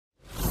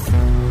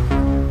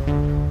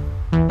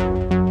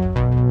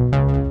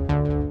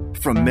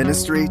from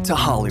ministry to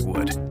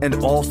Hollywood and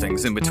all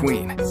things in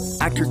between.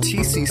 Actor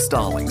T.C.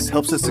 Stallings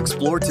helps us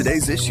explore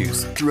today's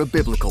issues through a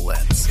biblical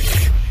lens.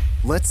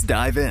 Let's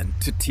dive in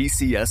to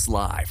TCS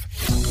Live.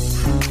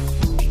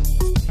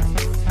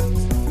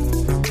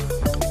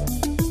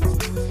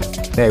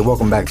 Hey,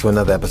 welcome back to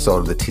another episode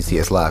of the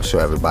TCS Live Show,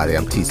 everybody.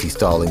 I'm T.C.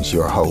 Stallings,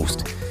 your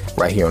host,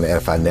 right here on the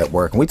Edify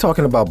Network. And we're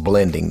talking about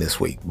blending this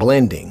week.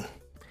 Blending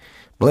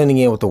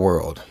in with the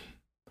world.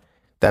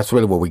 That's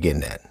really what we're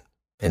getting at.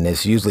 And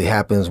this usually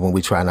happens when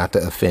we try not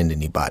to offend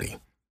anybody.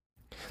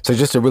 So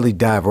just to really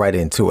dive right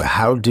into it,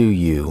 how do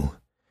you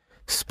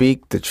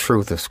speak the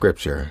truth of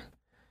Scripture,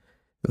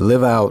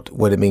 live out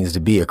what it means to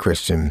be a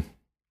Christian,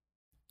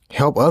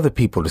 help other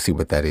people to see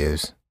what that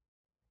is,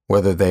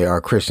 whether they are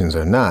Christians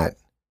or not,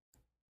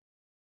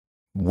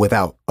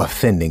 without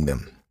offending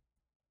them?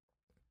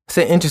 It's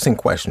an interesting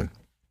question.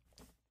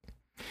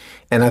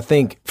 And I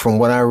think from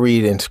what I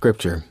read in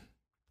Scripture,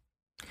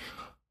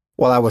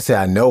 well, I would say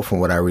I know from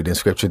what I read in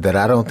Scripture that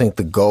I don't think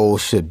the goal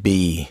should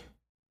be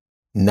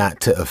not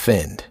to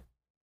offend.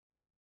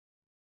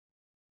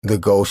 The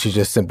goal should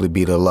just simply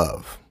be to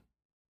love.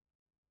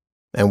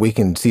 And we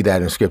can see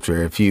that in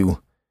Scripture. If you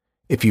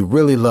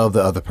really love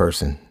the other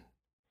person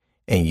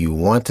and you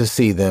want to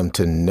see them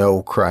to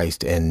know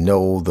Christ and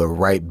know the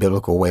right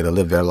biblical way to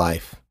live their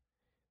life,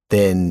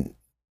 then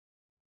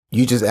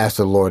you just ask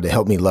the Lord to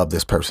help me love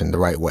this person the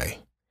right way.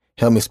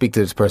 Help me speak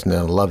to this person in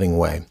a loving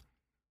way,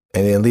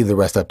 and then leave the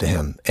rest up to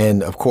him.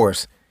 And of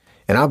course,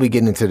 and I'll be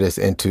getting into this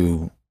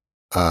into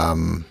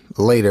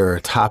later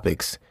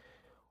topics,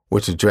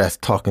 which address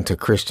talking to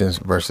Christians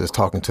versus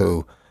talking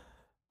to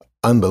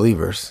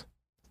unbelievers,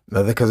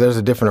 because there's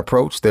a different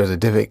approach. There's a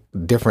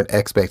different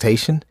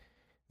expectation.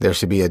 There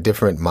should be a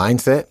different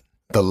mindset.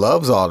 The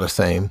love's all the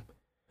same,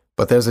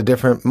 but there's a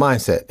different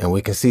mindset. And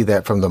we can see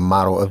that from the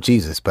model of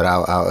Jesus. But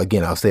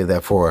I'll save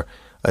that for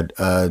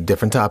a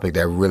different topic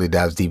that really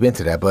dives deep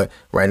into that. But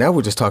right now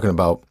we're just talking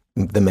about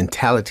the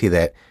mentality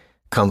that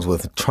comes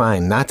with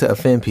trying not to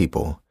offend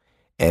people.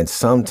 And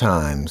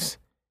sometimes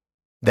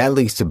that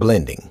leads to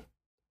blending,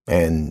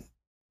 and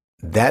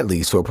that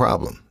leads to a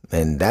problem,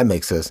 and that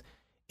makes us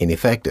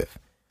ineffective.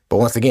 But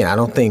once again, I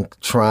don't think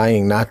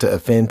trying not to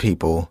offend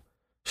people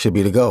should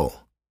be the goal,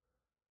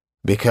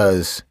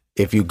 because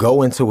if you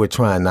go into it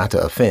trying not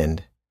to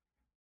offend,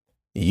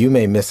 you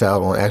may miss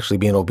out on actually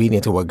being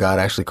obedient to what God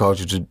actually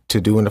called you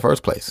to do in the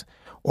first place,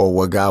 or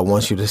what God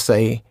wants you to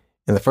say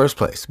in the first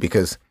place,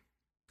 because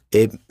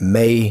it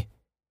may,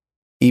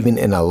 even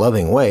in a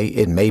loving way,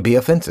 it may be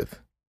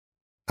offensive.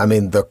 I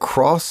mean, the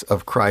cross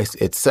of Christ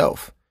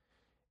itself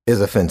is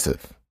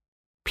offensive,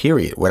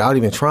 period, without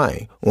even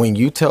trying. When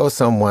you tell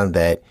someone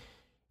that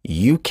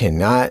you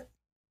cannot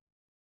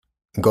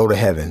go to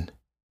heaven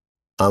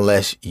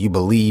unless you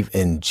believe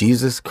in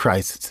Jesus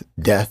Christ's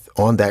death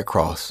on that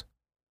cross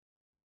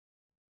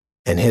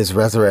and his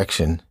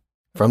resurrection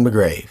from the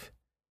grave,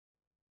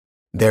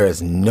 there is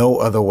no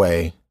other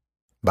way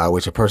by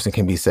which a person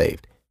can be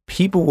saved.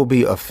 People will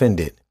be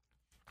offended,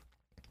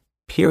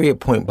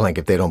 period, point blank,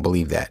 if they don't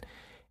believe that.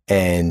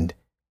 And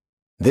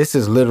this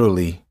is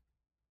literally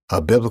a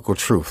biblical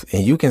truth.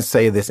 And you can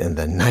say this in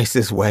the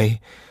nicest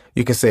way.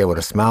 You can say it with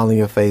a smile on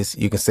your face.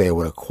 You can say it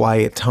with a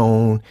quiet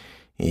tone.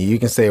 You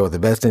can say it with the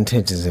best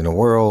intentions in the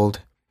world.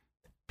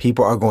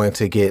 People are going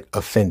to get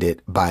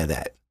offended by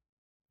that.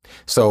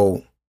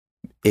 So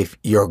if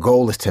your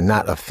goal is to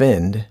not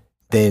offend,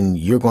 then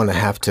you're going to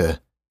have to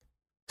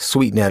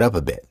sweeten that up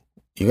a bit.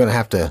 You're going to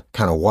have to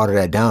kind of water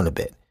that down a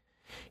bit.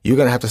 You're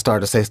going to have to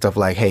start to say stuff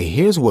like, hey,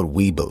 here's what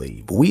we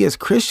believe. We as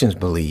Christians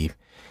believe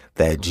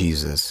that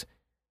Jesus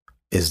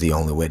is the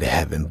only way to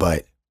heaven.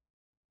 But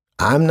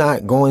I'm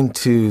not going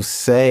to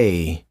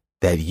say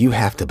that you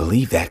have to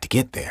believe that to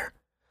get there.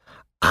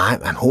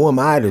 Who am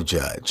I to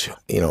judge?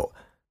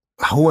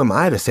 Who am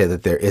I to say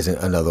that there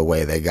isn't another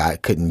way, that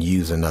God couldn't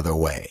use another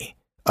way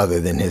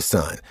other than his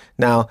son?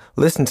 Now,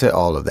 listen to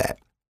all of that.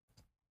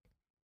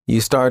 You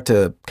start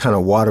to kind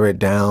of water it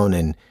down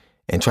and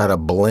try to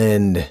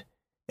blend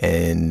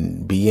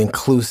and be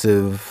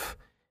inclusive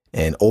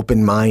and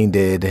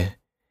open-minded.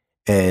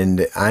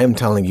 And I'm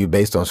telling you,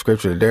 based on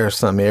Scripture, there are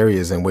some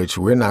areas in which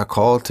we're not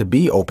called to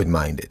be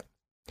open-minded.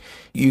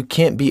 You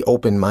can't be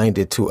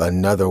open-minded to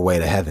another way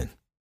to heaven.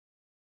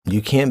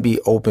 You can't be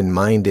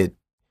open-minded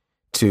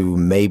to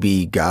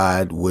maybe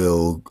God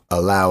will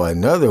allow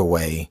another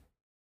way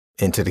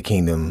into the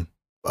kingdom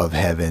of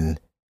heaven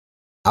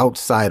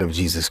outside of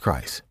Jesus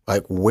Christ.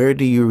 Like, where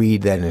do you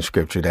read that in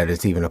Scripture that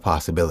it's even a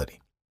possibility?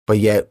 But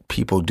yet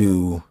people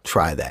do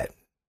try that.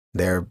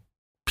 There are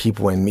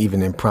people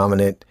even in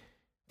prominent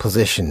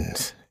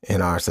positions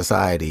in our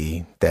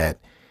society that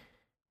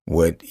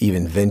would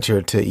even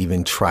venture to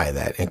even try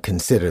that and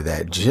consider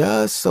that,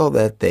 just so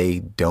that they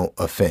don't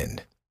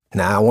offend.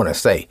 Now, I want to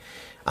say,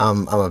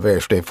 I'm a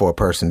very straightforward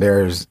person.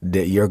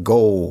 Your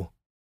goal,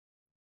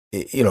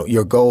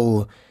 your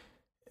goal,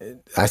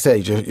 I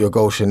said your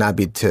goal should not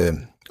be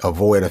to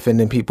avoid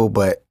offending people,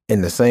 but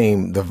in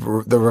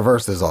the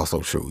reverse is also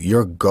true.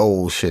 Your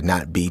goal should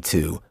not be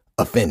to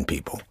offend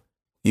people.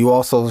 you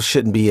also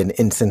shouldn't be an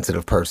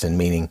insensitive person,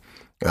 meaning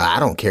I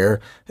don't care,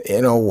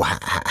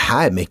 how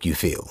I make you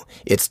feel.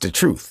 It's the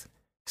truth.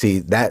 See,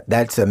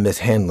 that's a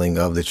mishandling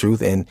of the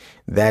truth, and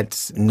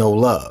that's no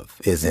love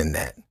is in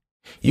that.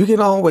 You can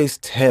always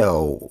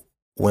tell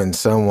when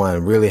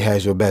someone really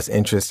has your best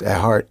interest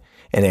at heart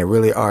and they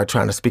really are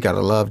trying to speak out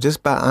of love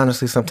just by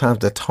honestly sometimes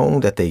the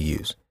tone that they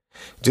use.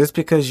 Just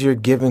because you're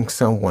giving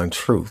someone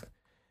truth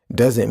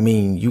doesn't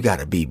mean you got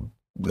to be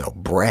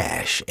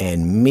brash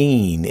and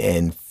mean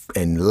and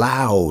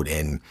loud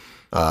and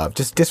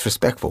just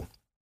disrespectful.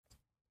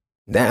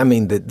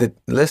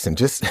 Listen,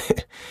 just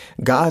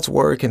God's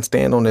word can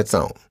stand on its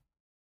own.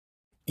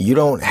 You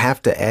don't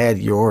have to add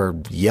your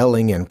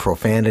yelling and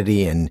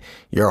profanity and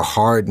your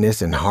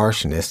hardness and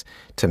harshness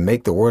to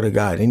make the word of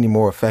God any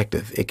more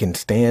effective. It can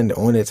stand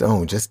on its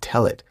own. Just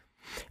tell it,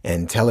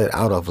 and tell it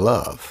out of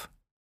love.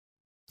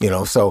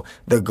 So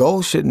the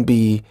goal shouldn't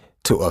be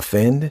to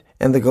offend,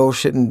 and the goal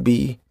shouldn't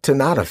be to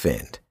not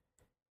offend.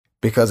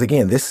 Because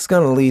again, this is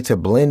going to lead to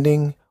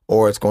blending,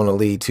 or it's going to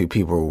lead to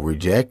people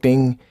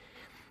rejecting.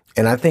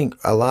 And I think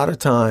a lot of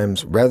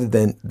times, rather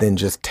than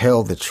just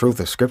tell the truth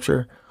of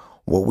Scripture,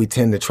 what we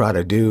tend to try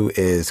to do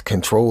is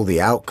control the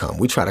outcome.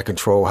 We try to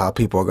control how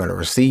people are going to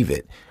receive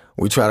it.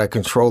 We try to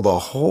control the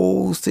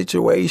whole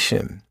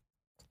situation,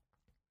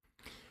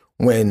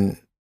 when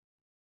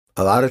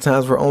a lot of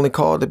times we're only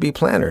called to be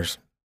planters,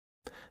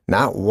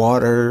 not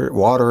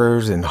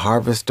waterers and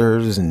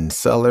harvesters and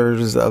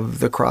sellers of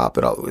the crop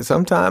at all.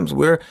 Sometimes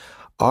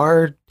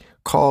our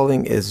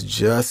calling is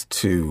just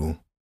to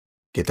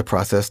get the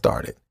process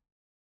started.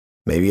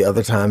 Maybe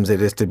other times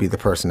it is to be the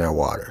person that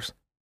waters.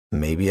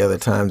 Maybe other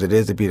times it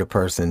is to be the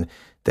person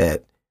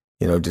that,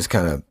 just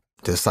kind of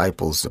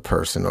disciples the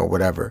person or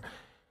whatever.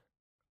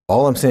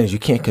 All I'm saying is you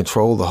can't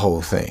control the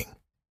whole thing.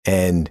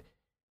 And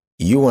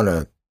you're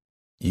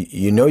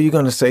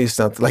going to say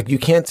something like, you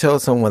can't tell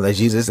someone that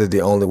Jesus is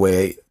the only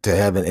way to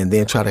heaven and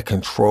then try to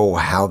control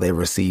how they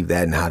receive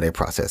that and how they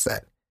process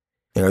that.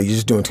 You're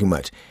just doing too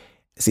much.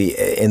 See,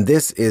 and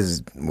this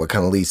is what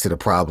kind of leads to the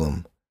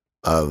problem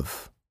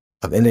of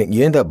ending.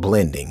 You end up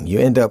blending, you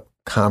end up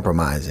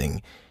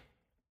compromising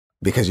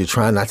because you're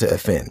trying not to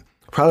offend.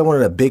 Probably one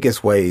of the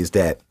biggest ways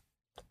that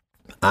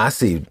I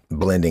see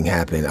blending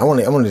happen. I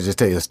want to just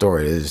tell you a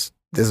story. This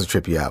will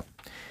trip you out.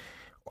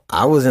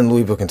 I was in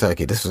Louisville,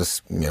 Kentucky. This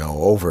was,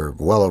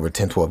 well over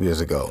 10, 12 years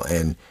ago.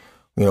 And,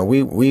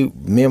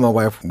 me and my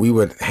wife, we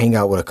would hang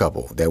out with a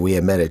couple that we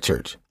had met at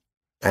church.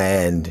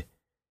 And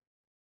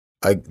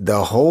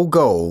the whole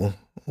goal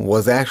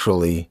was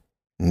actually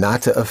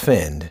not to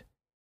offend.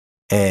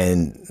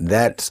 And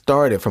that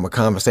started from a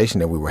conversation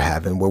that we were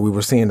having where we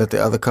were seeing that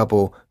the other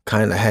couple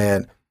kind of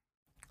had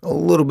a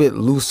little bit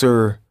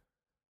looser,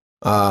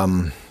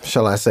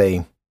 shall I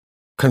say,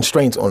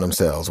 constraints on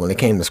themselves when it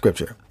came to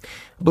Scripture.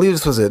 I believe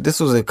this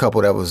was a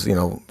couple that was,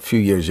 a few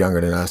years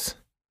younger than us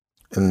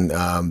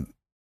and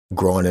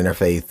growing in their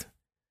faith.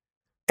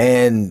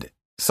 And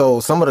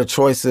so some of the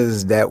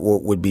choices that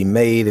would be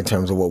made in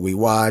terms of what we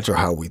watch or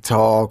how we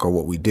talk or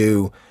what we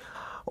do,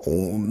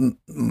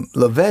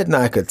 Lavette and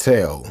I could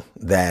tell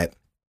that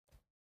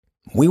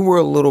we were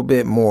a little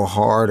bit more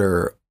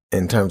harder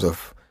in terms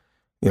of,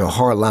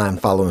 hard line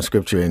following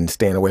Scripture and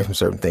staying away from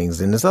certain things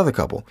than this other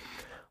couple.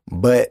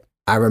 But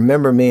I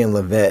remember me and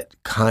Lavette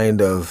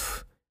kind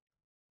of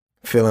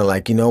feeling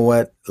like,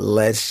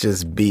 let's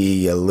just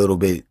be a little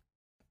bit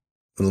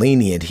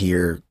lenient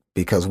here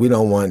because we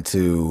don't want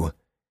to,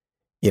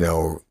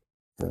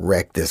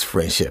 wreck this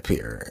friendship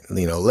here,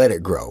 let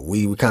it grow.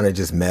 We kind of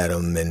just met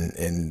them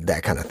and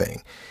that kind of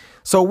thing.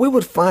 So we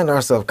would find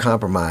ourselves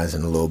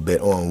compromising a little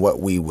bit on what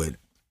we would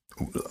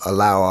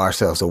allow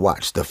ourselves to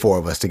watch, the four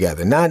of us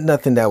together. Not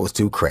nothing that was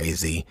too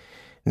crazy,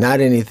 not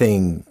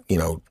anything,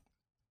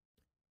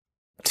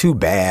 too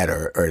bad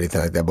or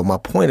anything like that. But my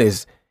point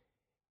is,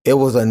 it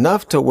was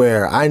enough to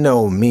where I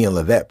know me and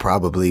Lavette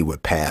probably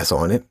would pass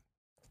on it.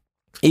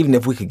 Even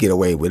if we could get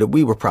away with it,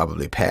 we would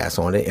probably pass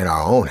on it in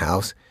our own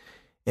house.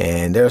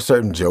 And there are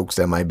certain jokes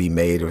that might be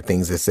made or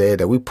things that said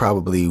that we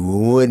probably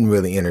wouldn't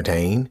really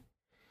entertain.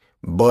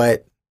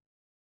 But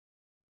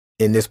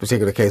in this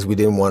particular case, we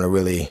didn't want to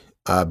really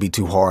be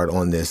too hard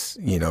on this,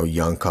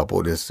 young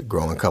couple, this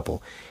growing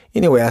couple.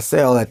 Anyway, I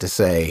say all that to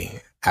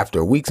say,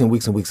 after weeks and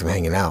weeks and weeks of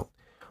hanging out,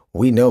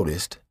 we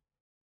noticed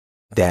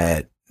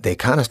that they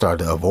kind of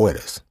started to avoid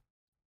us.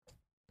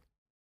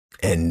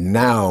 And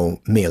now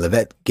me and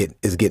Lavette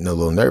is getting a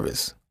little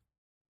nervous.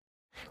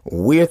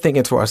 We're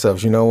thinking to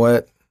ourselves, you know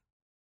what?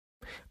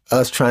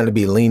 Us trying to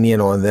be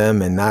lenient on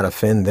them and not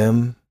offend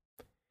them,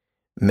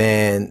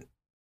 man,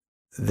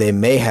 they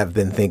may have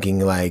been thinking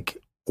like,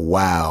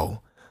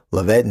 wow,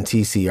 Lavette and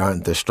TC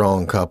aren't the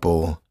strong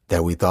couple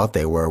that we thought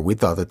they were. We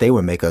thought that they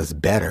would make us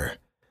better.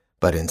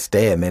 But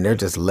instead, man, they're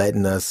just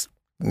letting us,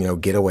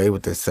 get away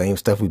with the same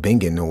stuff we've been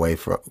getting away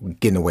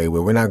with.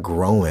 We're not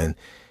growing.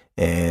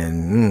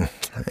 And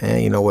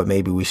you know what?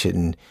 Maybe we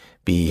shouldn't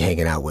be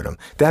hanging out with them.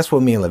 That's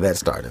what me and Lavette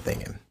started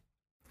thinking.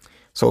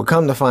 So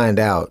come to find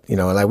out,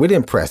 we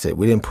didn't press it.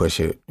 We didn't push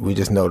it. We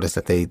just noticed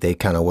that they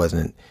kind of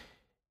wasn't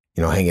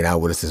hanging out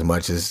with us as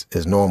much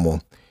as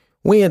normal.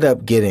 We end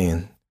up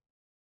getting,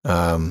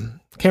 can't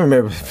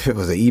remember if it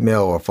was an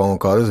email or a phone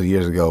call. This was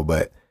years ago,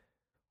 but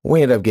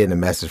we ended up getting a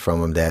message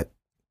from them that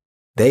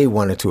they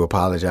wanted to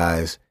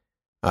apologize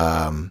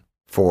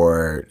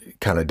for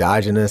kind of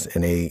dodging us.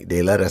 And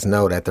they let us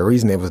know that the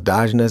reason they was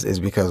dodging us is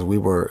because we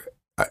were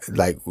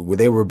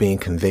they were being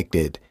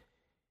convicted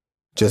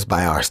just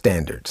by our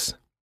standards.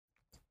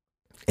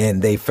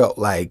 And they felt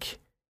like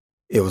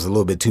it was a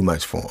little bit too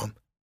much for them.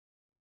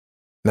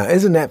 Now,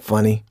 isn't that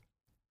funny?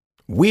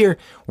 We're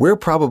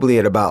probably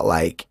at about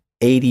like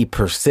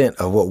 80%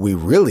 of what we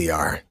really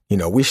are.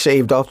 We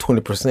shaved off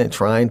 20%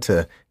 trying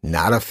to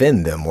not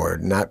offend them or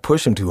not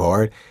push them too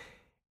hard.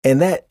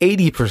 And that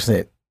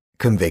 80%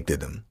 convicted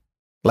them.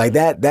 Like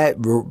that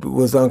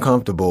was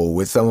uncomfortable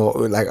with some of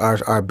like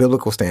our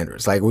biblical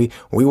standards. Like we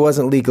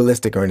wasn't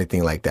legalistic or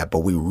anything like that, but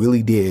we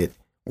really did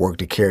work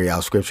to carry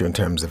out scripture in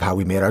terms of how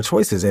we made our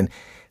choices. And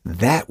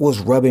that was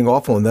rubbing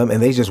off on them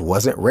and they just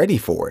wasn't ready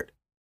for it.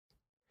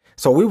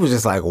 So we were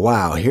just like,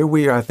 wow, here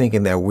we are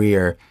thinking that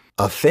we're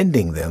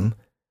offending them.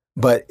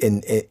 But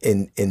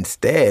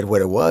instead,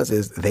 what it was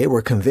is they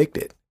were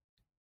convicted.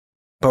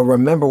 But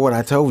remember what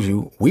I told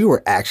you, we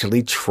were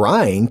actually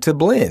trying to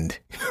blend.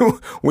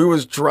 We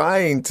was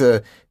trying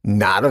to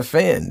not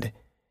offend.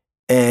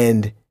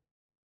 And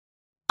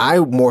I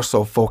more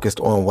so focused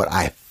on what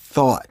I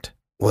thought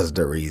was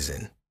the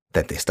reason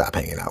that they stopped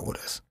hanging out with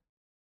us.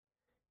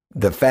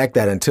 The fact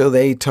that until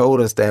they told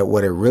us that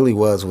what it really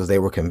was they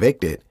were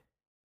convicted,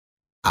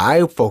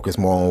 I focused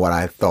more on what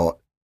I thought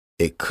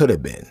it could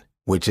have been,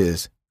 which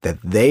is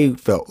that they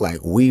felt like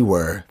we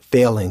were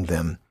failing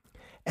them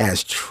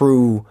as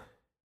true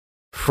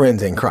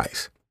friends in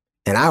Christ.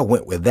 And I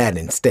went with that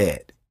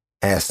instead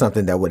as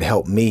something that would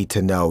help me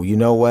to know, you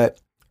know what?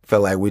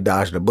 Felt like we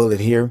dodged a bullet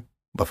here,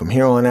 but from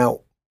here on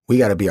out, we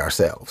got to be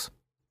ourselves.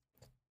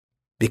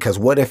 Because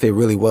what if it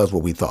really was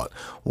what we thought?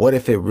 What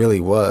if it really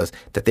was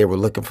that they were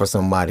looking for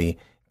somebody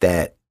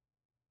that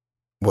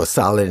was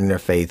solid in their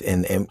faith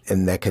and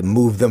that could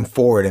move them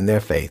forward in their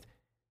faith?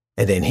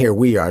 And then here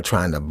we are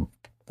trying to,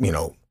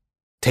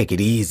 take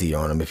it easy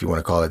on them, if you want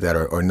to call it that,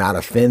 or not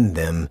offend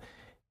them.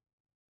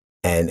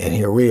 And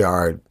here we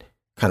are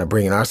kind of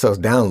bringing ourselves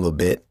down a little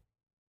bit.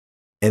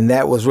 And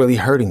that was really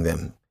hurting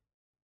them.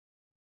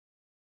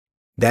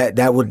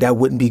 That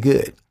wouldn't be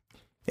good.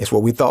 It's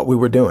what we thought we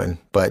were doing.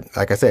 But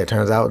like I said, it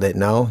turns out that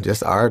no,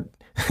 just our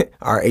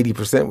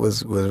 80%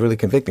 was really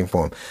convicting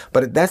for them.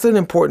 But that's an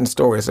important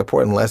story. It's an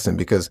important lesson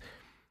because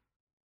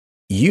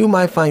you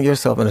might find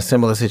yourself in a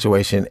similar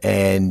situation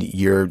and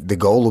the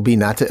goal will be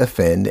not to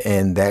offend.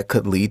 And that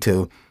could lead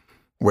to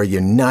where you're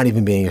not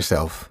even being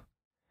yourself.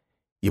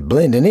 You're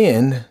blending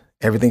in.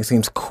 Everything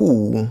seems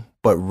cool,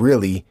 but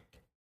really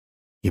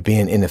you're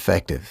being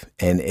ineffective.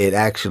 And it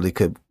actually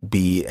could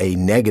be a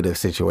negative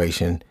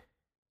situation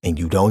and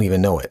you don't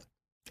even know it.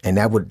 And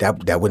that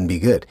wouldn't be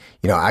good.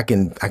 I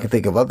can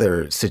think of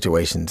other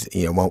situations,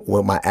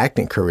 with my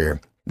acting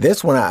career.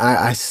 This one,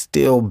 I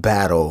still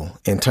battle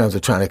in terms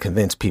of trying to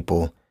convince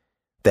people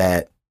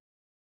that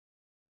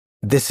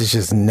this is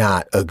just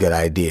not a good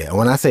idea. And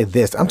when I say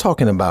this, I'm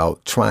talking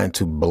about trying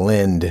to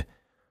blend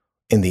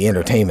in the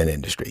entertainment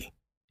industry.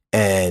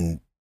 And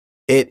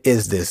it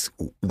is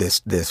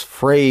this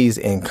phrase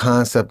and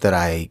concept that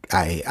I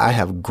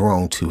have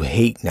grown to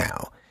hate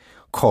now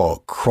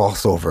called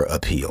crossover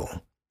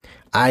appeal.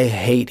 I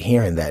hate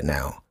hearing that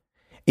now.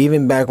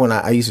 Even back when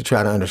I used to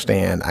try to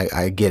understand,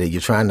 I get it. You're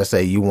trying to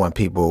say you want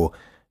people,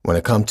 when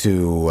it comes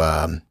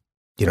to,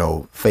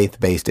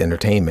 faith-based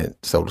entertainment,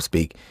 so to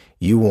speak,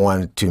 you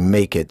want to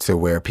make it to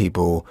where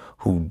people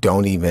who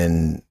don't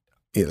even,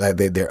 like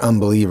they're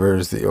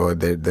unbelievers or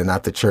they're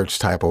not the church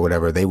type or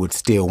whatever, they would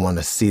still want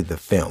to see the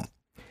film.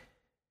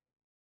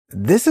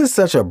 This is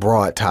such a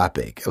broad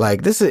topic.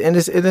 Like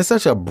it's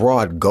such a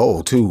broad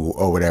goal too,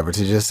 or whatever,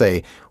 to just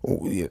say,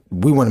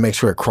 we want to make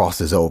sure it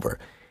crosses over.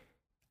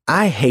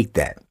 I hate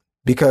that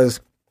because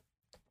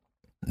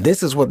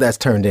this is what that's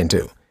turned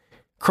into.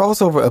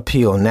 Crossover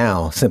appeal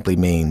now simply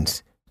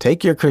means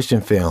take your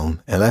Christian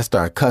film and let's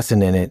start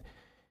cussing in it,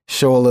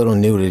 show a little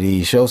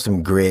nudity, show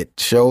some grit,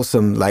 show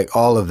some like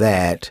all of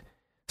that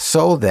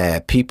so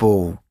that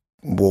people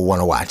will want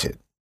to watch it.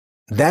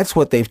 That's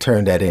what they've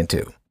turned that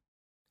into.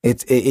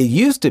 It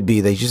used to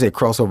be that you say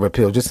crossover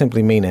appeal, just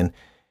simply meaning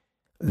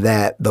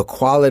that the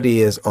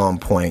quality is on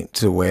point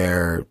to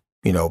where,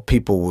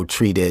 people will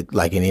treat it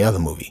like any other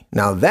movie.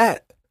 Now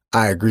that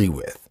I agree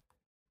with,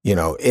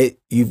 it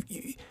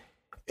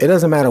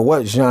doesn't matter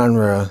what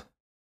genre,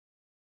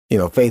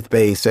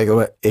 faith-based,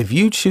 secular, if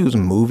you choose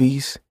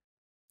movies,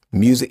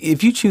 music,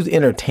 if you choose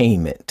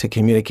entertainment to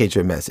communicate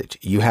your message,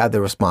 you have the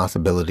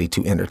responsibility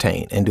to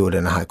entertain and do it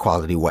in a high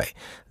quality way.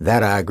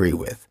 That I agree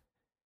with.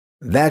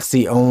 That's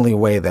the only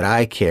way that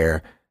I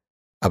care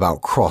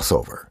about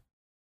crossover.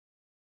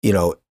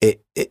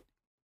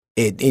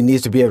 It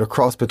needs to be able to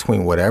cross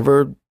between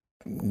whatever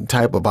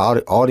type of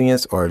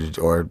audience or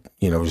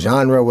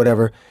genre,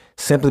 whatever,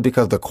 simply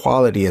because the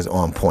quality is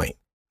on point.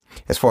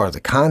 As far as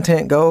the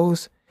content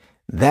goes,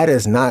 That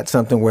is not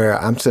something where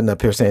I'm sitting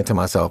up here saying to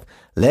myself,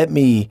 let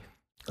me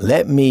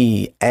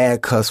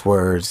add cuss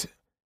words.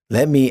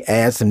 Let me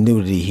add some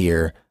nudity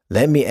here.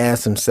 Let me add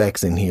some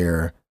sex in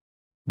here,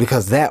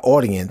 because that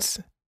audience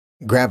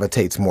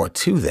gravitates more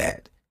to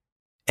that.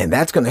 And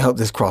that's going to help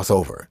this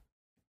crossover.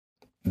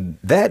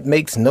 That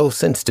makes no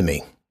sense to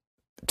me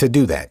to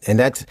do that.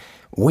 And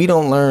we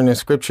don't learn in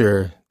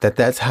scripture that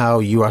that's how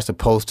you are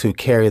supposed to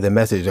carry the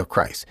message of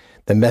Christ,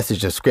 the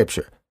message of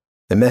scripture,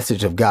 the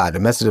message of God, the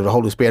message of the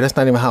Holy Spirit. That's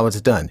not even how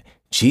it's done.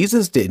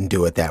 Jesus didn't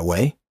do it that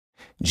way.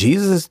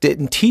 Jesus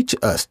didn't teach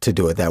us to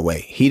do it that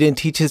way. He didn't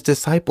teach his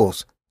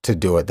disciples to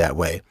do it that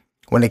way.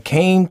 When it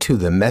came to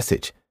the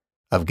message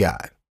of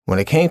God, when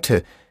it came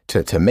to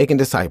making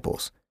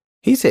disciples,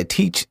 he said,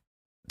 teach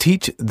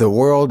the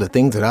world the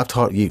things that I've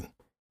taught you.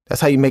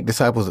 That's how you make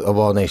disciples of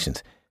all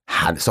nations.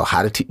 How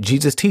did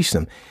Jesus teach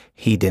them?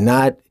 He did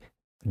not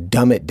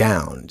dumb it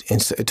down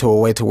to a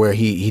way to where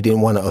he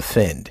didn't want to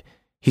offend.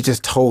 He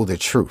just told the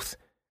truth.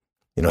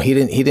 He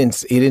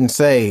didn't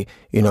say,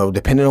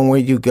 depending on where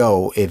you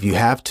go, if you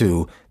have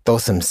to throw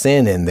some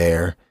sin in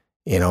there,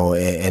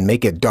 and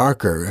make it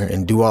darker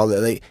and do all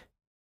that.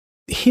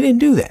 He didn't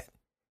do that.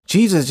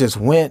 Jesus just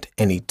went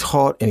and he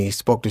taught and he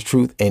spoke the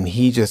truth, and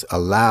he just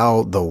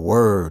allowed the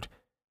words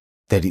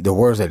that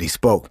he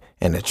spoke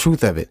and the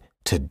truth of it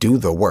to do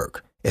the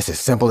work. It's as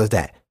simple as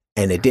that.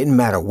 And it didn't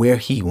matter where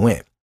he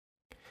went.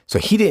 So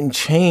he didn't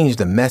change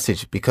the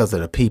message because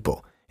of the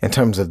people in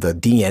terms of the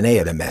DNA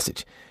of the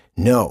message.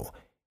 No,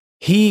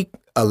 he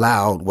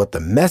allowed what the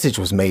message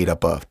was made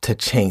up of to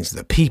change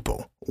the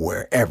people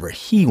wherever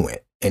he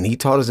went. And he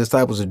taught his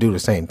disciples to do the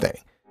same thing.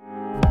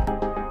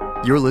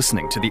 You're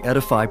listening to the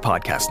Edify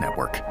Podcast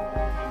Network.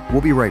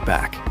 We'll be right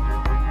back.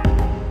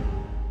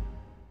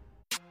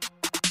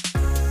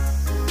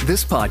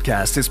 This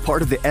podcast is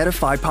part of the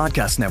Edify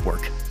Podcast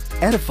Network.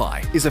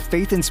 Edify is a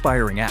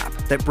faith-inspiring app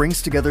that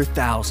brings together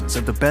thousands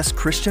of the best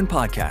Christian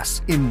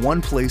podcasts in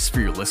one place for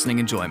your listening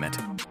enjoyment.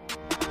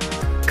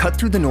 Cut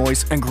through the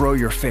noise and grow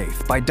your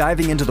faith by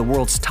diving into the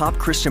world's top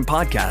Christian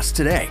podcasts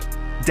today.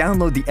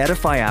 Download the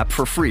Edify app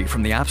for free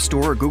from the App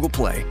Store or Google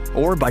Play,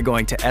 or by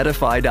going to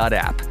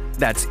edify.app.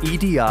 That's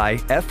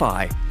edifi.app.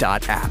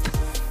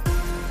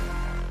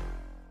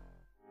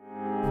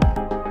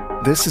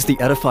 This is the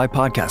Edify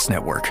Podcast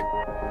Network.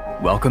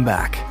 Welcome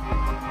back.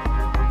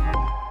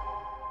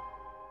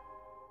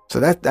 So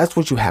that's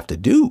what you have to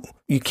do.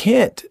 You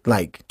can't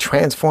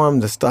transform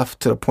the stuff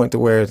to the point to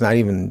where it's not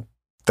even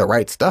the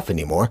right stuff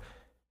anymore.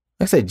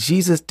 Like I said,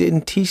 Jesus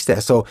didn't teach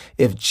that. So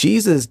if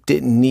Jesus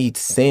didn't need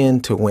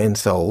sin to win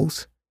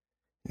souls,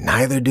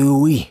 neither do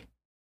we.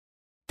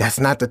 That's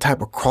not the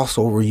type of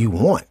crossover you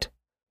want.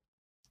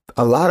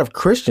 A lot of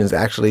Christians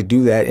actually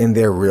do that in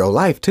their real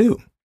life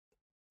too.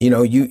 You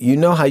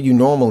know how you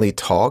normally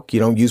talk. You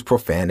don't use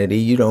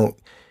profanity.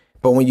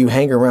 But when you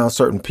hang around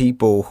certain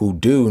people who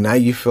do, now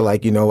you feel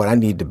like, I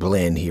need to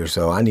blend here.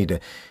 So I need to,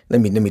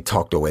 let me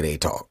talk the way they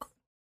talk.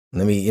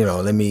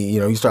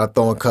 You start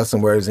throwing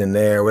cussing words in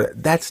there.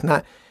 That's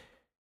not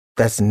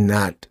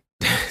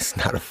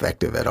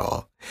effective at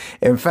all.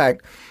 In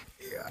fact,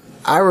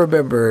 I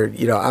remember,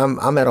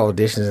 I'm at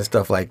auditions and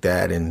stuff like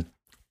that. And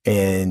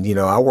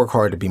I work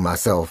hard to be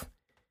myself.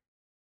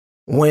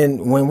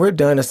 When we're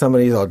done at some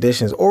of these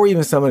auditions or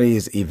even some of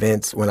these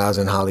events when I was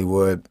in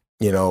Hollywood,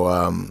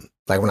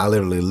 like when I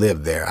literally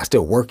lived there, I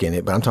still work in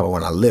it, but I'm talking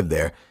about when I lived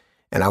there.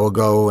 And I would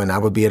go and I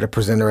would be at a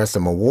presenter at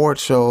some award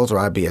shows, or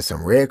I'd be at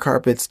some red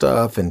carpet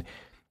stuff. And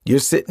you're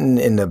sitting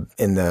in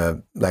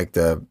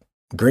the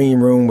green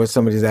room with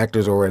some of these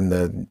actors, or in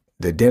the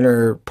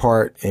dinner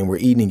part, and we're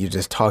eating and you're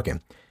just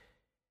talking.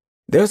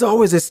 There's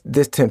always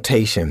this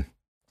temptation,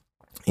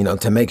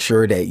 to make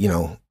sure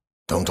that,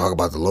 don't talk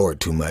about the Lord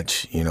too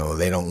much.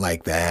 They don't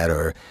like that,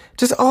 or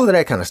just all of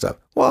that kind of stuff.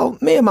 Well,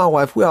 me and my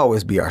wife, we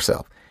always be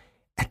ourselves.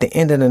 At the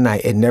end of the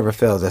night, it never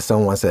fails that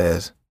someone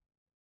says,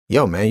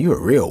 yo, man, you a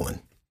real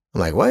one.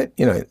 I'm like, what?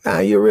 Nah,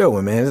 you're a real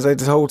one, man. It's like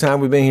this whole time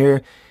we've been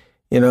here,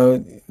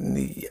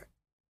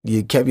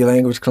 you kept your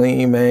language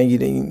clean, man. You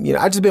didn't,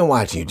 I just been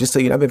watching you, just so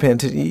I've been paying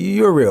attention.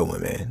 You're a real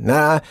one, man.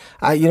 Nah,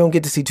 you don't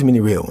get to see too many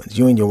real ones.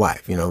 You and your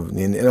wife, and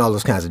all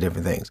those kinds of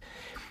different things.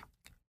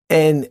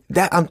 And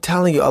that, I'm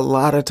telling you, a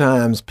lot of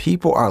times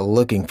people are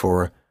looking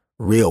for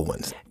real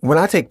ones. When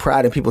I take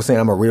pride in people saying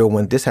I'm a real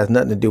one, this has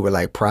nothing to do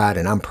with pride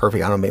and I'm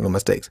perfect. I don't make no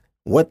mistakes.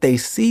 What they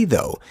see,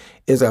 though,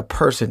 is a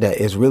person that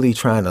is really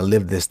trying to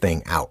live this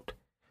thing out.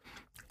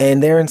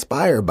 And they're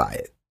inspired by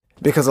it.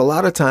 Because a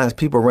lot of times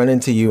people run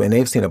into you and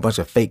they've seen a bunch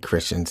of fake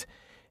Christians,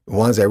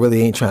 ones that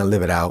really ain't trying to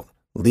live it out,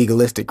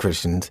 legalistic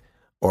Christians,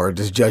 or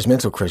just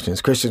judgmental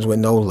Christians, Christians with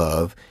no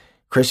love,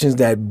 Christians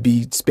that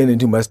be spending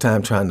too much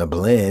time trying to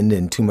blend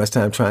and too much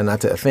time trying not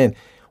to offend.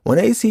 When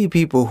they see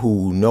people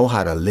who know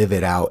how to live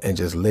it out and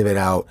just live it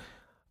out,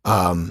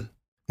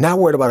 not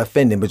worried about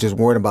offending, but just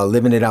worried about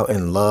living it out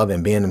in love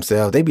and being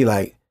themselves, they be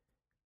like,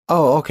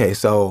 oh, okay,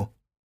 so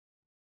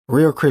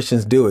real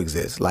Christians do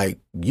exist.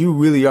 You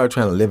really are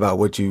trying to live out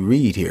what you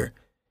read here.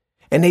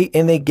 And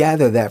they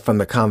gather that from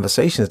the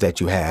conversations that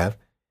you have.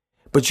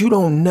 but you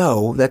don't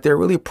know that they're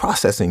really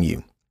processing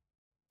you.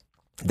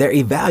 They're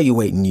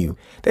evaluating you.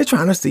 They're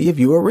trying to see if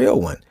you're a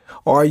real one.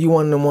 Or are you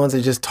one of the ones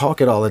that just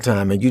talk it all the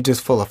time and you're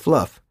just full of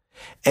fluff?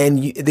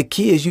 And the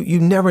key is you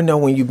never know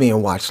when you're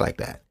being watched like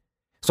that.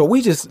 So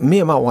me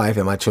and my wife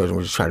and my children,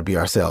 we just try to be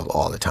ourselves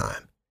all the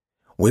time.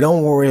 We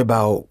don't worry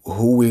about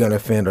who we're going to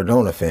offend or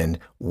don't offend.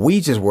 We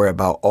just worry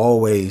about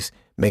always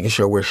making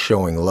sure we're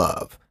showing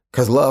love,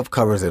 because love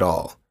covers it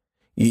all.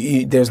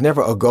 There's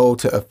never a goal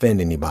to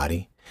offend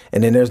anybody.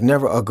 And then there's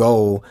never a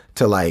goal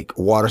to like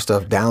water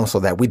stuff down so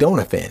that we don't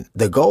offend.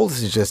 The goal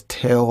is to just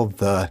tell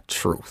the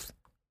truth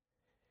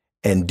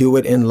and do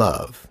it in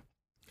love.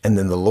 And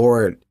then the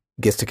Lord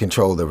gets to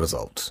control the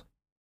results.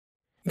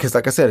 Because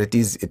like I said, at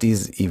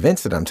these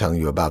events that I'm telling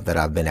you about that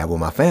I've been at with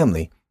my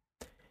family,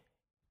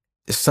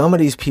 some of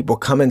these people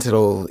come into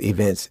those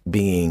events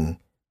being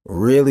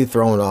really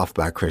thrown off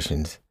by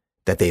Christians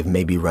that they've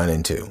maybe run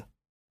into,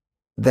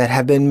 that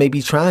have been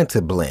maybe trying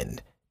to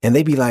blend. And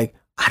they be like,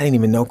 I didn't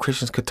even know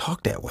Christians could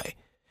talk that way.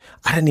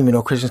 I didn't even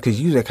know Christians could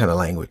use that kind of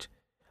language.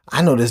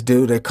 I know this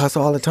dude that cuss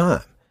all the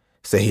time.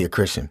 Say he a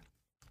Christian.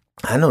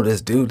 I know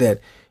this dude that,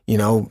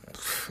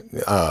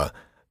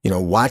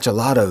 watch a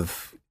lot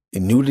of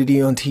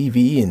nudity on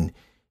TV and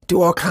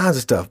do all kinds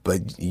of stuff.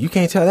 But you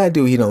can't tell that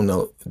dude he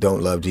don't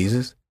love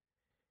Jesus.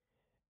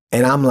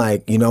 And I'm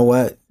like, you know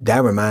what?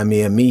 That remind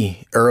me of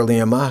me early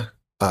in my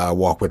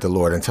walk with the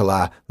Lord, until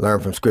I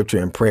learned from scripture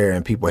and prayer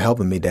and people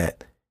helping me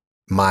that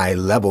my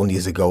level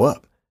needs to go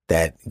up,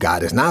 that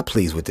God is not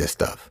pleased with this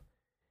stuff.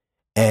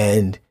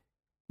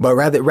 But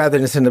rather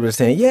than sitting up there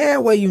saying, yeah,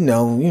 well,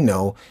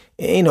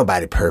 ain't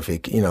nobody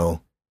perfect,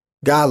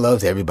 God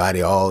loves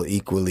everybody all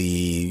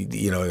equally,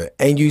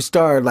 and you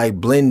start like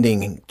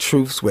blending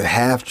truths with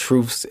half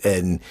truths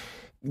and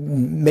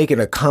making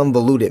a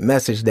convoluted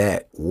message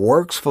that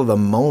works for the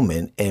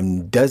moment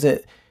and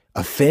doesn't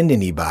offend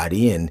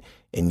anybody,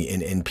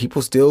 and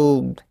people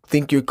still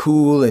think you're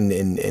cool,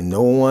 and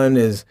no one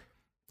is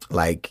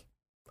like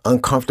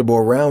uncomfortable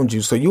around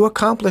you. So you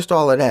accomplished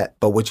all of that.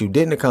 But what you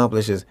didn't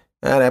accomplish is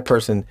that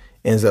person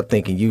ends up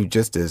thinking you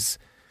just as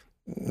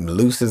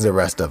loose as the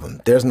rest of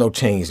them. There's no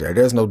change there.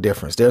 There's no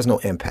difference. There's no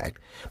impact.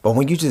 But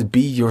when you just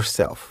be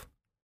yourself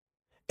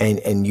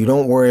and you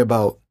don't worry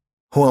about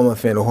who I'm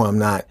offending or who I'm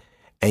not,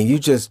 and you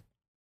just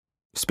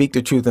speak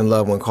the truth in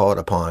love when called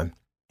upon,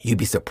 you'd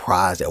be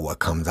surprised at what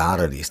comes out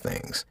of these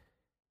things.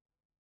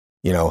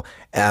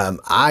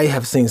 I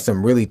have seen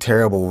some really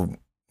terrible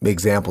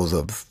examples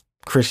of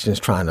Christians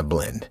trying to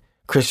blend,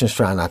 Christians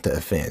trying not to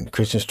offend,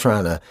 Christians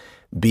trying to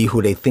be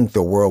who they think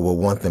the world will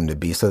want them to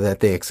be so that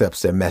they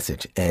accept their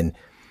message. And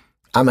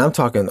I'm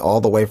talking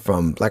all the way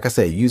from, like I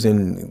said,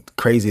 using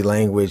crazy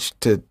language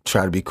to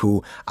try to be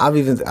cool. I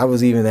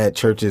was even at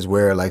churches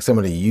where like some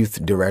of the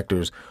youth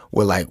directors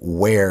would like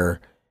wear,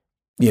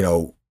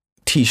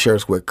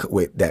 T-shirts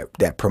with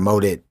that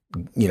promoted,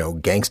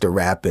 gangster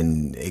rap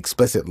and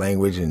explicit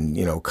language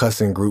and,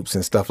 cussing groups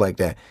and stuff like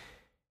that.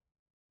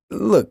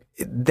 Look,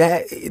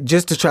 that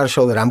just to try to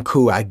show that I'm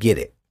cool, I get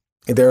it.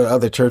 There are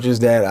other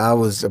churches that I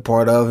was a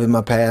part of in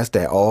my past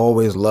that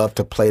always loved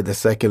to play the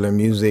secular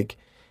music,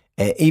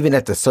 and even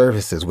at the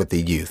services with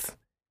the youth,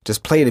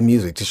 just play the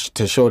music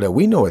to show that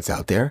we know it's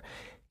out there.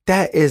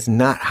 That is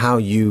not how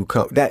you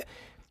come.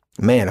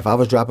 Man, if I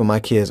was dropping my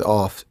kids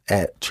off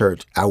at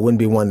church, I wouldn't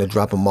be wanting to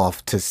drop them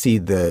off to see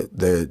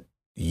the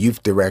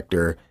youth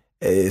director,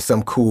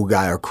 some cool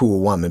guy or cool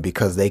woman,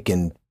 because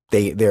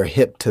they're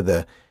hip to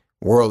the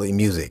worldly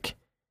music,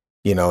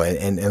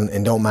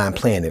 and don't mind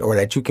playing it, or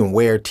that you can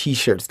wear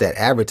T-shirts that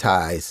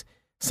advertise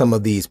some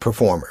of these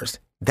performers.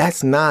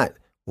 That's not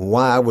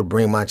why I would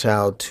bring my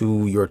child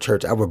to your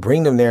church. I would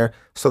bring them there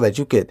so that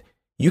you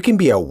can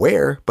be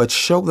aware, but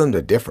show them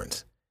the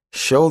difference.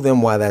 Show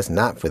them why that's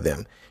not for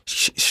them.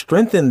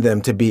 Strengthen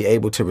them to be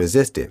able to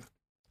resist it.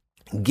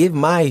 Give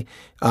my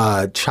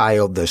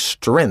child the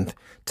strength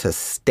to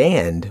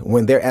stand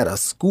when they're at a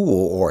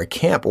school or a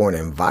camp or an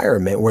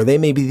environment where they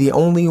may be the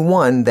only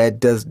one that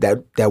does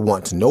that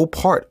wants no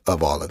part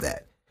of all of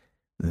that.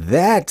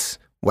 That's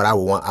what I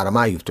would want out of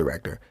my youth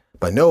director.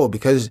 But no,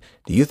 because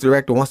the youth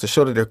director wants to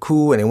show that they're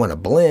cool and they want to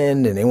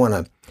blend and they want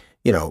to,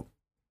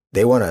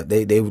 they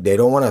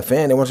don't want to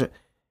offend.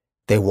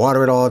 They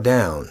water it all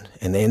down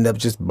and they end up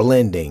just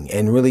blending.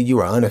 And really, you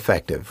are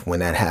ineffective when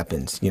that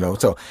happens.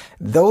 So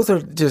those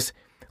are just,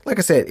 like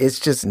I said, it's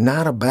just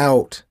not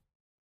about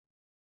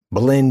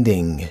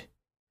blending.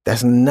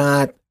 That's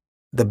not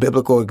the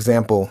biblical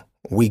example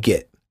we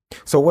get.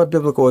 So what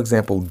biblical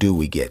example do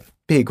we get?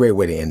 Be a great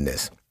way to end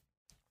this.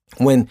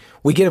 When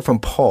we get it from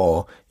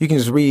Paul, you can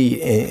just read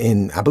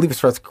in I believe it's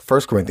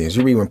First Corinthians.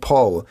 You read when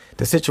Paul,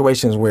 the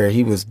situations where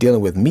he was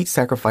dealing with meat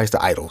sacrificed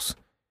to idols.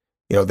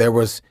 There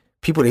was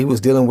people that he was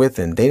dealing with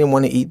and they didn't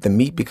want to eat the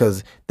meat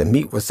because the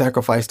meat was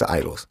sacrificed to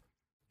idols.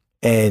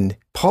 And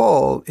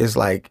Paul is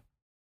like,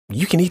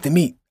 you can eat the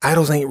meat.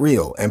 Idols ain't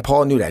real. And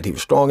Paul knew that. He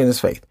was strong in his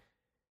faith.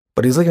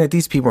 But he's looking at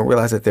these people and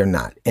realized that they're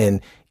not.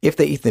 And if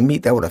they eat the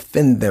meat, that would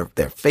offend their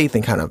faith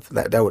and kind of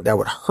that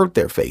would hurt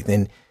their faith.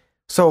 And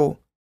so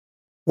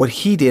what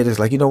he did is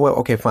like, you know what?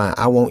 Okay, fine.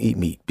 I won't eat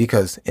meat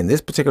because in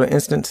this particular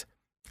instance,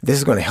 this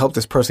is going to help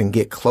this person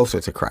get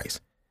closer to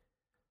Christ.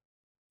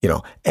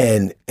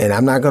 And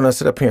I'm not going to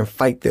sit up here and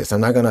fight this.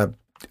 I'm not going to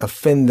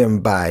offend them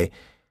by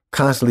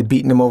constantly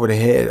beating them over the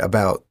head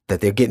about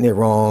that they're getting it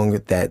wrong,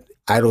 that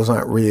idols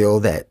aren't real,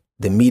 that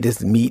the meat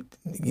is meat.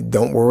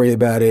 Don't worry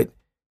about it.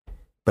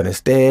 But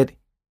instead,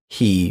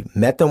 he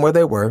met them where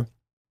they were.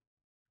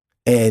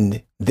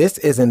 And this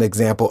is an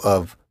example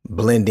of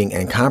blending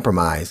and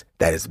compromise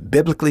that is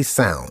biblically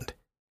sound.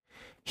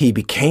 He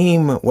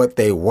became what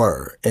they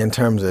were in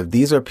terms of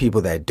these are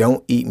people that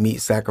don't eat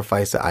meat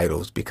sacrificed to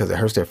idols because it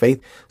hurts their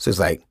faith. So it's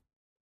like,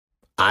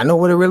 I know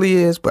what it really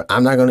is, but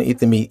I'm not going to eat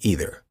the meat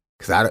either.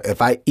 Because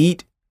if I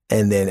eat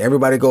and then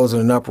everybody goes in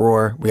an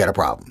uproar, we got a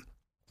problem.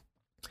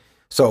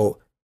 So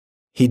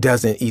he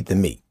doesn't eat the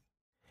meat.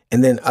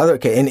 And then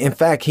and in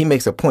fact, he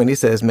makes a point. He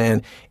says,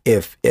 man,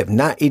 if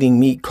not eating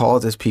meat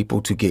causes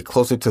people to get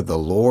closer to the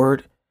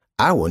Lord,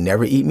 I will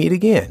never eat meat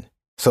again.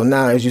 So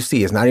now, as you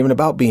see, it's not even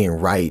about being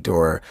right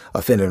or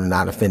offended or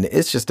not offended.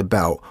 It's just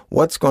about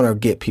what's going to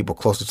get people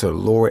closer to the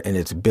Lord, and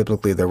it's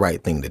biblically the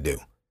right thing to do.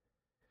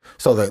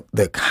 So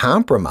the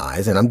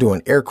compromise, and I'm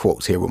doing air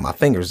quotes here with my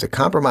fingers, the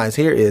compromise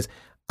here is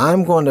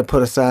I'm going to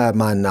put aside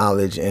my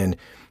knowledge and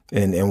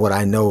what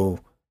I know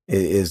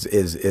is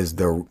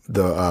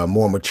the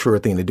more mature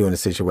thing to do in a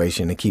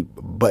situation and keep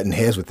butting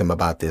heads with them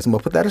about this. I'm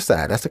gonna put that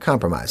aside. That's the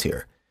compromise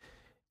here.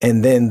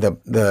 And then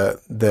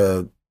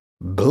the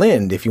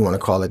blend, if you want to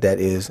call it that,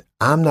 is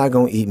I'm not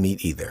going to eat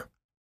meat either.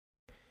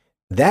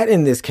 That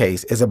in this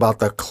case is about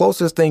the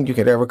closest thing you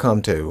could ever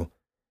come to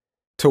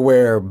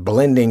where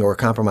blending or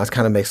compromise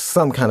kind of makes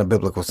some kind of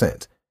biblical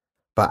sense.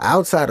 But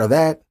outside of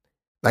that,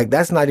 like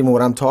that's not even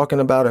what I'm talking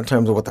about in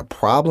terms of what the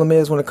problem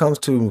is when it comes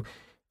to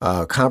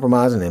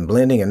compromising and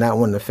blending and not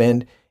wanting to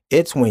offend.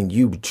 It's when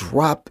you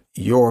drop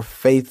your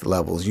faith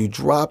levels, you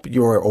drop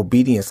your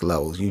obedience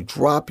levels, you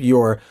drop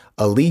your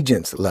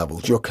allegiance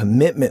levels, your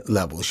commitment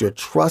levels, your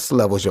trust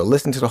levels, your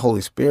listening to the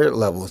Holy Spirit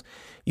levels.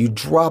 You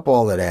drop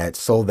all of that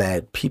so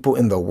that people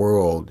in the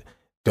world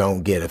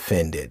don't get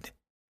offended.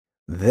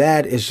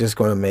 That is just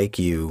going to make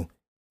you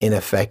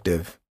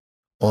ineffective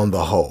on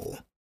the whole.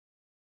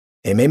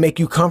 It may make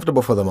you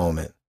comfortable for the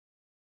moment,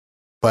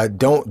 but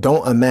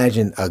don't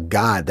imagine a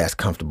God that's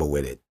comfortable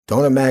with it.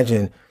 Don't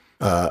imagine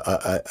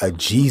a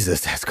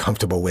Jesus that's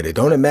comfortable with it.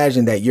 Don't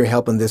imagine that you're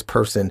helping this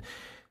person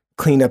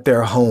clean up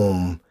their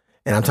home.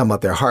 And I'm talking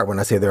about their heart when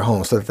I say their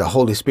home, so that the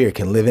Holy Spirit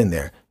can live in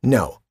there.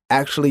 No,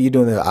 actually, you're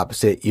doing the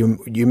opposite.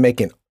 You're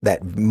making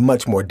that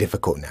much more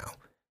difficult now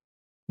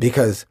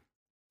because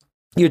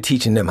you're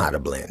teaching them how to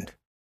blend.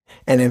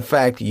 And in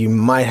fact, what you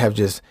might have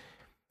just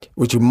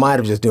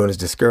done is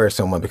discourage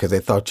someone because they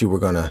thought you were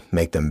going to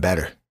make them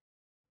better.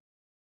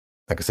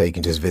 Like I say, you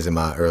can just visit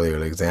my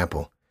earlier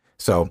example.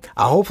 So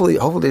hopefully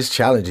this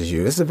challenges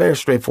you. This is a very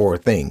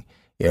straightforward thing.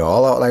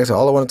 All I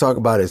want to talk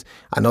about is,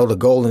 I know the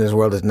goal in this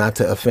world is not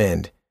to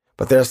offend,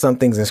 but there are some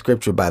things in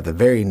Scripture by the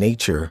very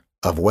nature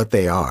of what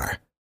they are,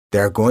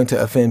 they're going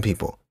to offend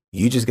people.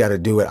 You just got to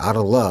do it out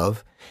of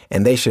love,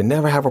 and they should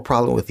never have a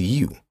problem with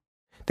you.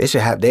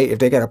 If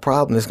they got a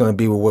problem, it's going to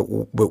be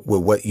with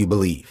what you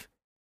believe.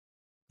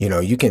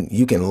 You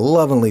can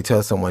lovingly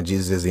tell someone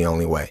Jesus is the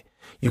only way.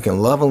 You can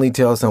lovingly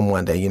tell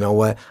someone that, you know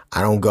what,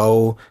 I don't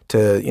go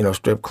to,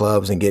 strip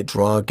clubs and get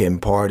drunk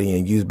and party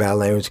and use bad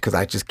language because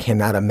I just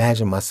cannot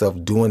imagine myself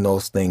doing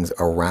those things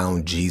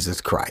around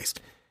Jesus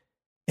Christ.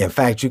 In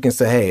fact, you can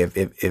say, hey,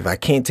 if I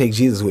can't take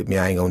Jesus with me,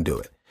 I ain't going to do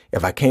it.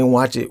 If I can't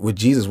watch it with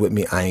Jesus with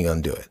me, I ain't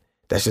going to do it.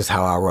 That's just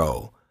how I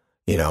roll.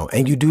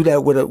 And you do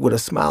that with a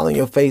smile on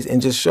your face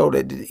and just show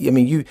that,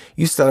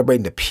 you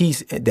celebrating the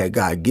peace that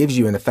God gives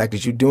you and the fact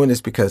that you're doing this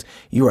because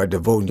you are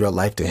devoting your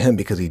life to him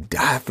because he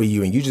died for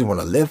you and you just want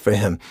to live for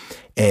him.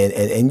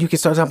 And you can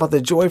start talking about the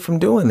joy from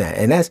doing that.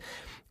 And that's,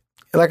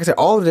 like I said,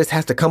 all of this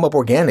has to come up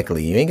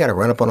organically. You ain't got to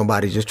run up on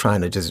nobody just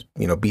trying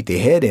to beat their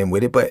head in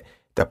with it. But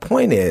the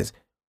point is,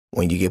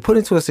 when you get put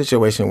into a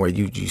situation where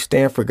you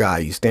stand for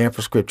God, you stand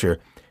for Scripture,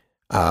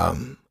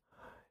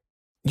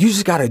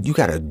 you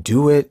gotta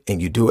do it, and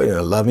you do it in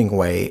a loving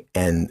way.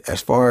 And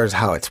as far as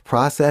how it's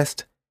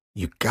processed,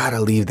 you gotta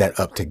leave that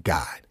up to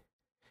God,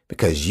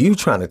 because you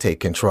trying to take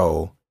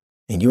control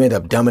and you end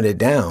up dumbing it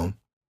down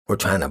or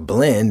trying to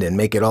blend and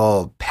make it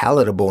all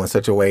palatable in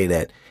such a way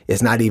that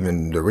it's not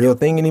even the real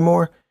thing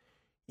anymore.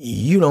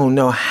 You don't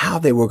know how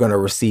they were going to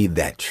receive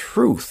that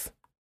truth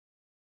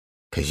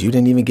because you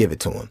didn't even give it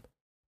to them.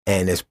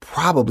 And it's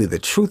probably the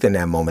truth in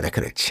that moment that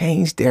could have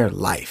changed their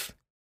life.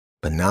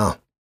 But no.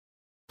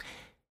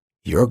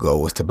 Your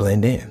goal was to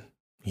blend in.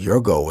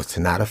 Your goal was to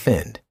not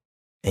offend.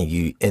 And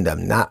you end up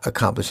not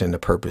accomplishing the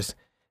purpose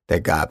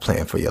that God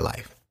planned for your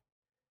life.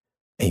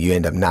 And you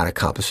end up not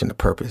accomplishing the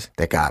purpose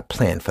that God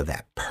planned for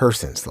that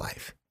person's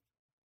life.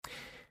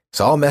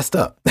 It's all messed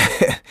up.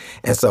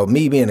 And so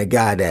me being a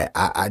guy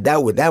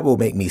that will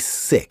make me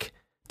sick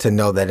to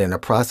know that in the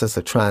process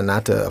of trying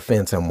not to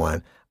offend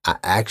someone, I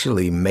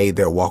actually made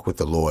their walk with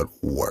the Lord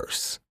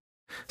worse.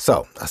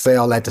 So I say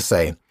all that to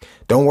say,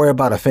 don't worry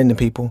about offending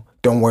people.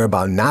 Don't worry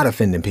about not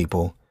offending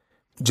people.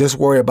 just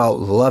worry about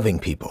loving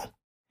people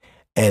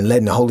and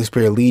letting the Holy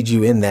Spirit lead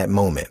you in that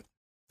moment.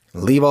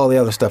 Leave all the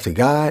other stuff to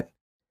God.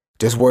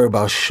 Just worry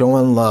about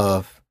showing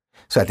love.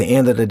 So at the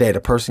end of the day, the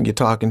person you're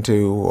talking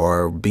to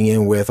or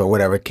being with or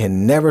whatever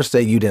can never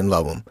say you didn't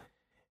love them.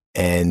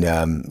 And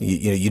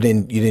you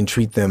didn't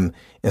treat them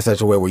in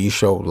such a way where you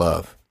show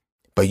love.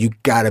 But you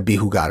got to be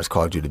who God has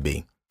called you to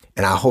be.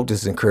 And I hope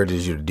this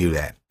encourages you to do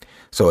that.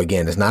 So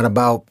again, it's not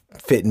about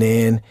fitting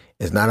in.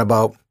 It's not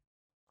about,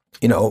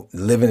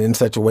 living in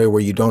such a way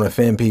where you don't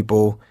offend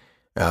people.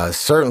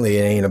 Certainly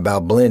it ain't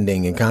about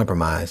blending and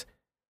compromise,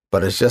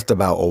 but it's just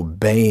about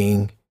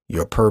obeying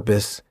your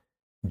purpose,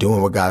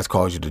 doing what God's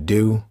called you to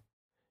do.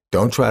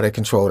 Don't try to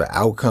control the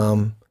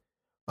outcome,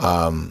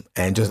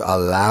 and just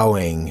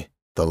allowing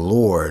the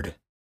Lord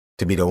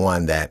to be the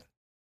one that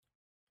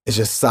is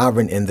just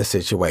sovereign in the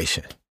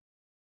situation.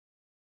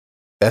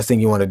 Best thing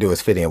you want to do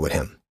is fit in with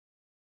him.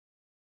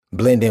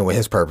 Blend in with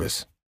his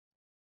purpose.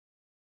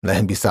 Let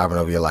him be sovereign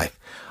over your life.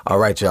 All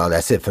right, y'all,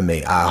 that's it for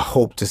me. I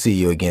hope to see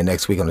you again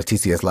next week on the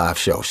TCS Live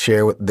Show.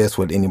 Share this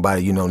with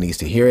anybody you know needs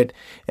to hear it.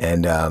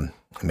 And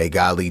may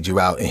God lead you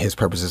out in his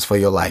purposes for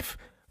your life.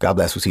 God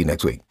bless. We'll see you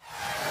next week.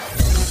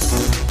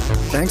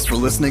 Thanks for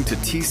listening to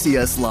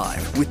TCS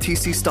Live with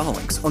TC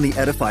Stallings on the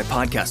Edify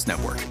Podcast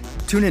Network.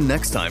 Tune in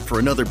next time for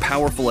another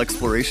powerful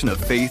exploration of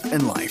faith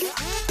and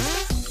life.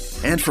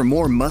 And for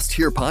more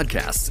must-hear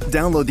podcasts,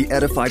 download the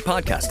Edify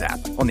Podcast app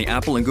on the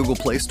Apple and Google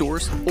Play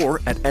stores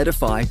or at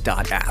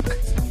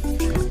edify.app.